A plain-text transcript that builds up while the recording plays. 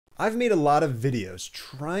I've made a lot of videos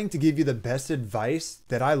trying to give you the best advice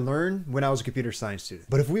that I learned when I was a computer science student.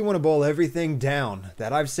 But if we want to boil everything down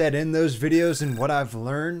that I've said in those videos and what I've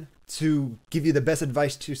learned to give you the best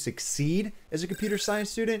advice to succeed as a computer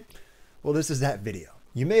science student, well, this is that video.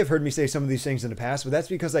 You may have heard me say some of these things in the past, but that's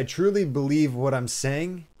because I truly believe what I'm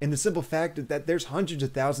saying, and the simple fact that there's hundreds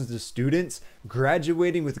of thousands of students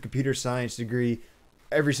graduating with a computer science degree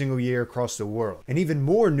every single year across the world, and even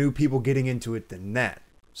more new people getting into it than that.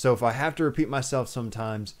 So if I have to repeat myself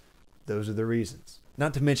sometimes, those are the reasons.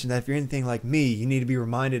 Not to mention that if you're anything like me, you need to be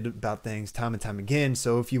reminded about things time and time again.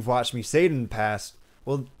 So if you've watched me say it in the past,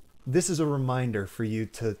 well, this is a reminder for you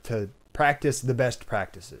to practice the best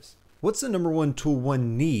practices. What's the number one tool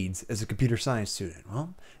one needs as a computer science student?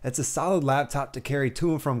 Well, it's a solid laptop to carry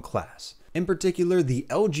to and from class. In particular, the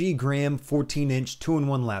LG Gram 14-inch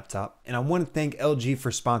 2-in-1 laptop, and I want to thank LG for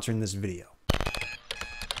sponsoring this video.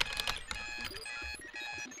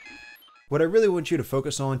 What I really want you to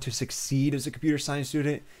focus on to succeed as a computer science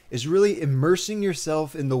student is really immersing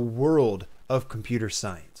yourself in the world of computer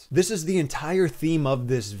science. This is the entire theme of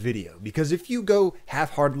this video, because if you go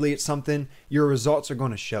half-heartedly at something, your results are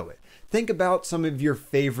going to show it. Think about some of your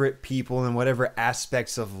favorite people in whatever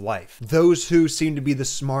aspects of life. Those who seem to be the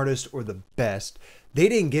smartest or the best, they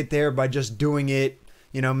didn't get there by just doing it,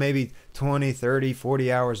 maybe 20, 30, 40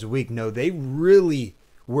 hours a week. No, they really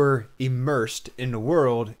were immersed in the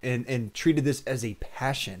world and treated this as a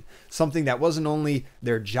passion, something that wasn't only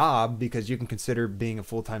their job, because you can consider being a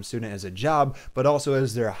full-time student as a job, but also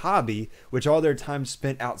as their hobby, which all their time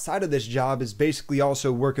spent outside of this job is basically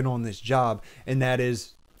also working on this job, and that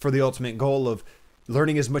is for the ultimate goal of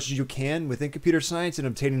learning as much as you can within computer science and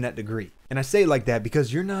obtaining that degree. And I say it like that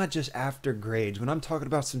because you're not just after grades. When I'm talking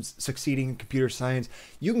about succeeding in computer science,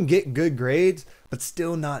 you can get good grades, but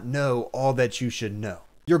still not know all that you should know.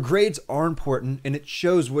 Your grades are important, and it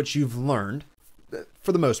shows what you've learned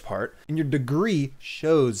for the most part, and your degree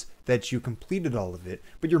shows that you completed all of it.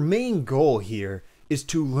 But your main goal here is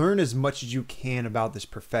to learn as much as you can about this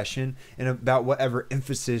profession and about whatever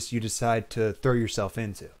emphasis you decide to throw yourself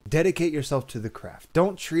into. Dedicate yourself to the craft.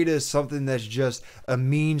 Don't treat it as something that's just a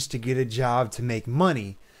means to get a job to make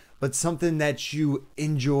money, but something that you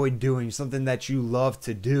enjoy doing, something that you love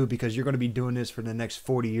to do, because you're going to be doing this for the next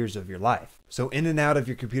 40 years of your life. So in and out of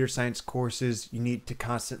your computer science courses, you need to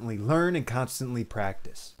constantly learn and constantly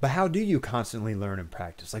practice. But how do you constantly learn and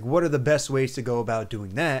practice? Like, what are the best ways to go about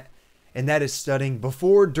doing that? And that is studying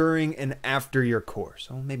before, during, and after your course.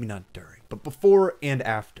 Well, maybe not during, but before and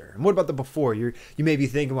after. And what about the before? You may be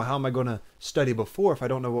thinking, well, how am I going to study before if I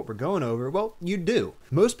don't know what we're going over? Well, you do.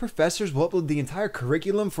 Most professors will upload the entire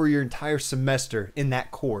curriculum for your entire semester in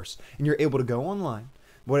that course, and you're able to go online,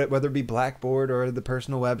 whether it be Blackboard or the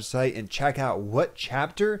personal website, and check out what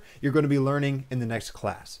chapter you're going to be learning in the next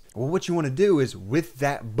class. Well, what you want to do is, with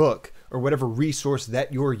that book or whatever resource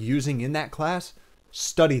that you're using in that class,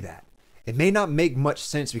 study that. It may not make much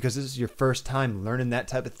sense because this is your first time learning that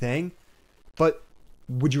type of thing, but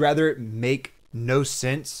would you rather it make no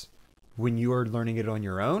sense when you are learning it on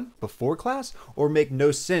your own before class, or make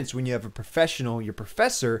no sense when you have a professional, your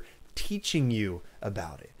professor, teaching you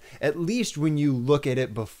about it? At least when you look at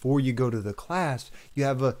it before you go to the class, you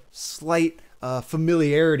have a slight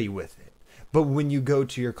familiarity with it. But when you go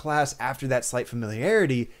to your class after that slight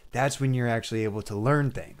familiarity, that's when you're actually able to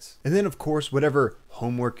learn things. And then, of course, whatever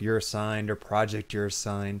homework you're assigned or project you're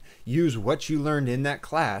assigned, use what you learned in that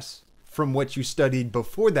class from what you studied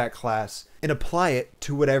before that class and apply it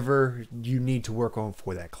to whatever you need to work on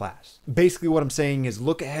for that class. Basically, what I'm saying is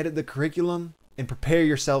look ahead at the curriculum and prepare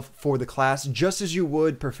yourself for the class just as you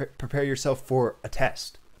would prepare yourself for a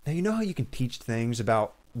test. Now, you know how you can teach things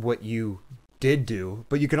about what you did do,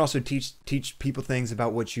 but you can also teach people things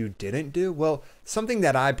about what you didn't do? Well, something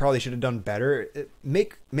that I probably should have done better,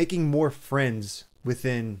 making more friends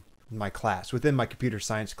within my class, within my computer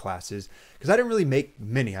science classes, because I didn't really make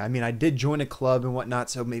many. I mean, I did join a club and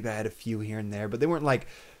whatnot, so maybe I had a few here and there, but they weren't like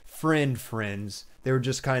friends. They were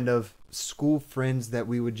just kind of school friends that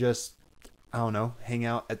we would just, I don't know, hang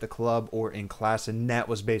out at the club or in class, and that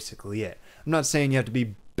was basically it. I'm not saying you have to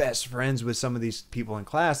be best friends with some of these people in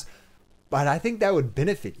class, but I think that would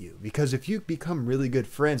benefit you, because if you become really good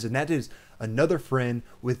friends, and that is another friend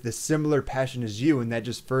with the similar passion as you, and that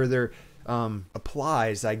just further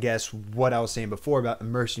applies, I guess, what I was saying before about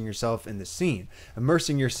immersing yourself in the scene.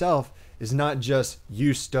 Immersing yourself is not just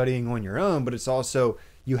you studying on your own, but it's also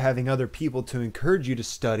you having other people to encourage you to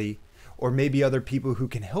study, or maybe other people who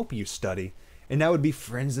can help you study. And that would be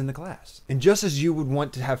friends in the class. And just as you would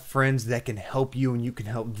want to have friends that can help you and you can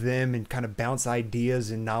help them and kind of bounce ideas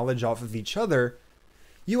and knowledge off of each other,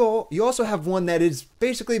 You also have one that is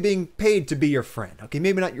basically being paid to be your friend. Okay,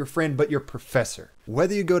 maybe not your friend, but your professor.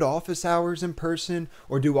 Whether you go to office hours in person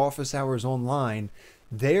or do office hours online,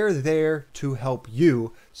 they're there to help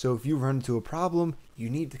you. So if you run into a problem, you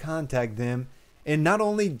need to contact them. And not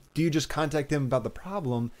only do you just contact them about the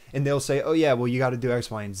problem and they'll say, oh yeah, well, you got to do X,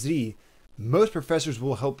 Y, and Z. Most professors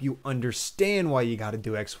will help you understand why you got to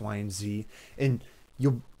do X, Y, and Z. And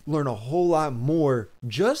you'll learn a whole lot more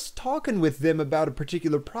just talking with them about a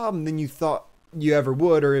particular problem than you thought you ever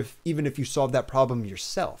would, or even if you solve that problem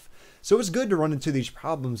yourself. So it's good to run into these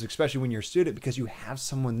problems, especially when you're a student, because you have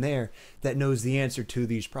someone there that knows the answer to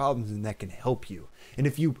these problems and that can help you. And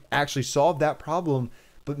if you actually solve that problem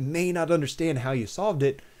but may not understand how you solved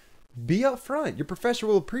it, be upfront. Your professor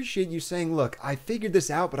will appreciate you saying, look, I figured this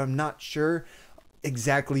out, but I'm not sure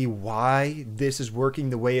exactly why this is working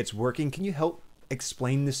the way it's working. Can you help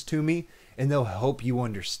explain this to me? And they'll help you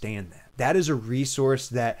understand that. That is a resource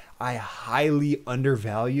that I highly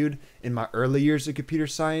undervalued in my early years of computer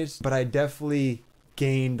science, but I definitely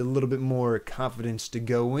gained a little bit more confidence to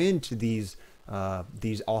go into these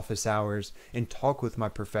office hours and talk with my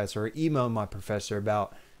professor or email my professor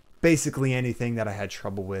about basically anything that I had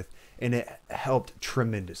trouble with, and it helped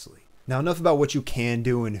tremendously. Now, enough about what you can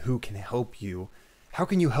do and who can help you. How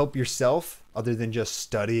can you help yourself other than just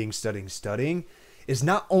studying? Is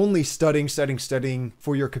not only studying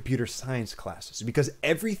for your computer science classes, because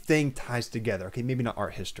everything ties together. Okay, maybe not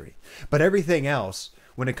art history, but everything else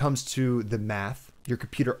when it comes to the math, your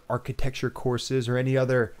computer architecture courses, or any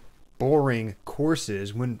other boring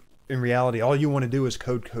courses, when in reality all you want to do is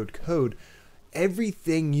code.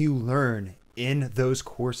 Everything you learn in those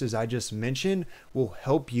courses I just mentioned will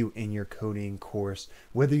help you in your coding course,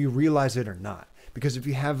 whether you realize it or not. Because if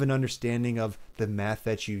you have an understanding of the math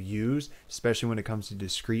that you use, especially when it comes to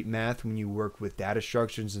discrete math, when you work with data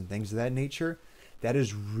structures and things of that nature, that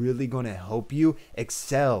is really going to help you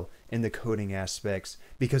excel in the coding aspects,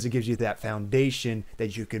 because it gives you that foundation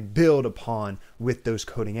that you can build upon with those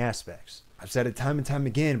coding aspects. I've said it time and time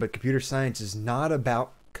again, but computer science is not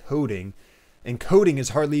about coding. And coding is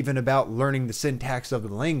hardly even about learning the syntax of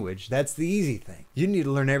the language. That's the easy thing. You need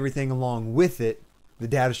to learn everything along with it. The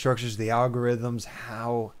data structures, the algorithms,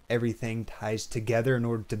 how everything ties together in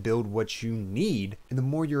order to build what you need. And the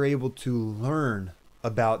more you're able to learn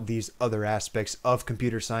about these other aspects of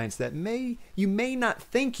computer science that you may not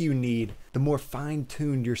think you need, the more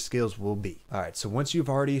fine-tuned your skills will be. All right, so once you've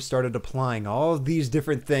already started applying all of these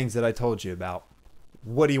different things that I told you about,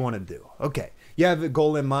 what do you want to do? Okay, you have a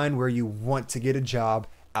goal in mind where you want to get a job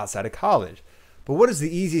outside of college. But what is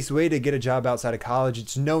the easiest way to get a job outside of college?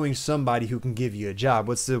 It's knowing somebody who can give you a job.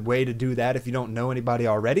 What's the way to do that if you don't know anybody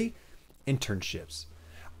already? Internships.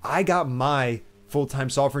 I got my full-time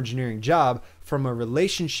software engineering job from a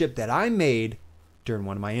relationship that I made during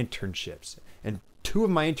one of my internships. And two of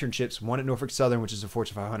my internships, one at Norfolk Southern, which is a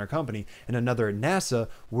Fortune 500 company, and another at NASA,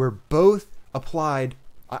 were both applied.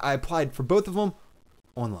 I applied for both of them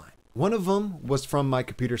online. One of them was from my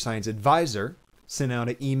computer science advisor, sent out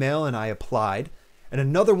an email and I applied. And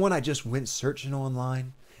another one, I just went searching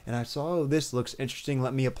online and I saw, oh, this looks interesting,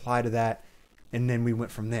 let me apply to that. And then we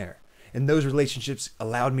went from there. And those relationships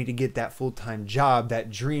allowed me to get that full-time job, that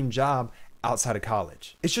dream job outside of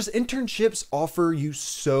college. It's just internships offer you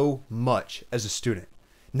so much as a student.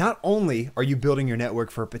 Not only are you building your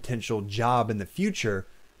network for a potential job in the future,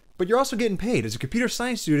 but you're also getting paid. As a computer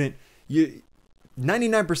science student,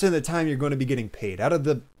 99% of the time you're going to be getting paid. Out of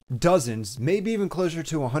the dozens, maybe even closer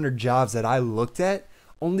to 100 jobs that I looked at,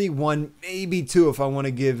 only one, maybe two, if I want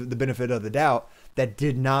to give the benefit of the doubt, that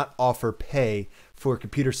did not offer pay for a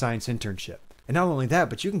computer science internship. And not only that,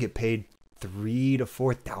 but you can get paid $3,000 to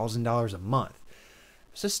 $4,000 a month.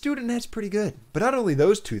 As a student, that's pretty good. But not only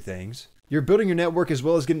those two things, you're building your network as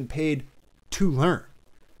well as getting paid to learn.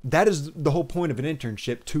 That is the whole point of an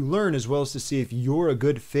internship, to learn as well as to see if you're a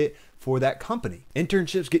good fit for that company.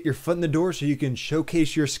 Internships get your foot in the door so you can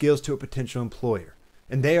showcase your skills to a potential employer.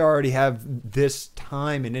 And they already have this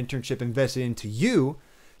time and internship invested into you,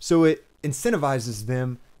 so it incentivizes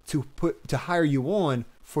them to hire you on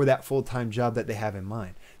for that full-time job that they have in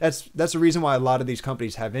mind. That's the reason why a lot of these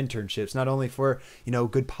companies have internships, not only for,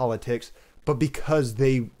 good politics, but because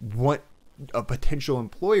they want a potential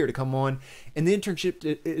employer to come on, and the internship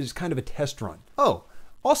is kind of a test run. Oh,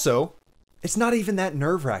 also, it's not even that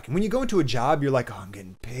nerve-wracking. When you go into a job, you're like, oh, I'm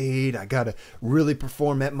getting paid. I got to really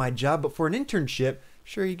perform at my job. But for an internship,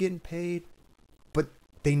 sure, you're getting paid, but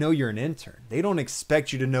they know you're an intern. They don't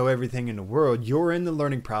expect you to know everything in the world. You're in the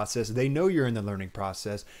learning process. They know you're in the learning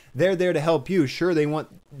process. They're there to help you. Sure, they want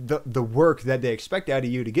the work that they expect out of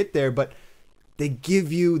you to get there, but they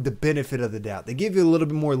give you the benefit of the doubt. They give you a little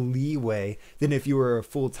bit more leeway than if you were a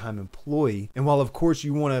full-time employee. And while of course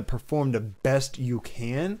you want to perform the best you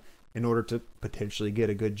can in order to potentially get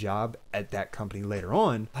a good job at that company later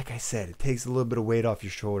on, like I said, it takes a little bit of weight off your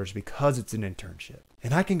shoulders because it's an internship.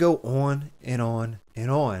 And I can go on and on and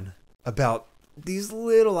on about these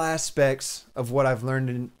little aspects of what I've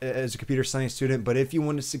learned as a computer science student, but if you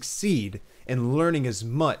want to succeed in learning as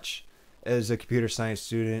much as a computer science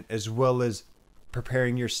student, as well as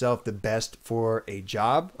preparing yourself the best for a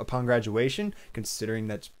job upon graduation, considering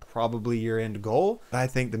that's probably your end goal, I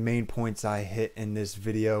think the main points I hit in this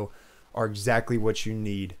video are exactly what you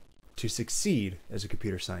need to succeed as a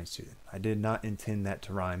computer science student. I did not intend that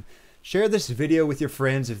to rhyme. Share this video with your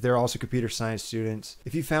friends if they're also computer science students.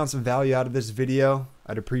 If you found some value out of this video,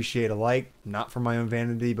 I'd appreciate a like, not for my own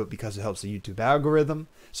vanity, but because it helps the YouTube algorithm.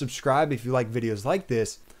 Subscribe if you like videos like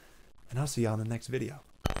this, and I'll see you on the next video.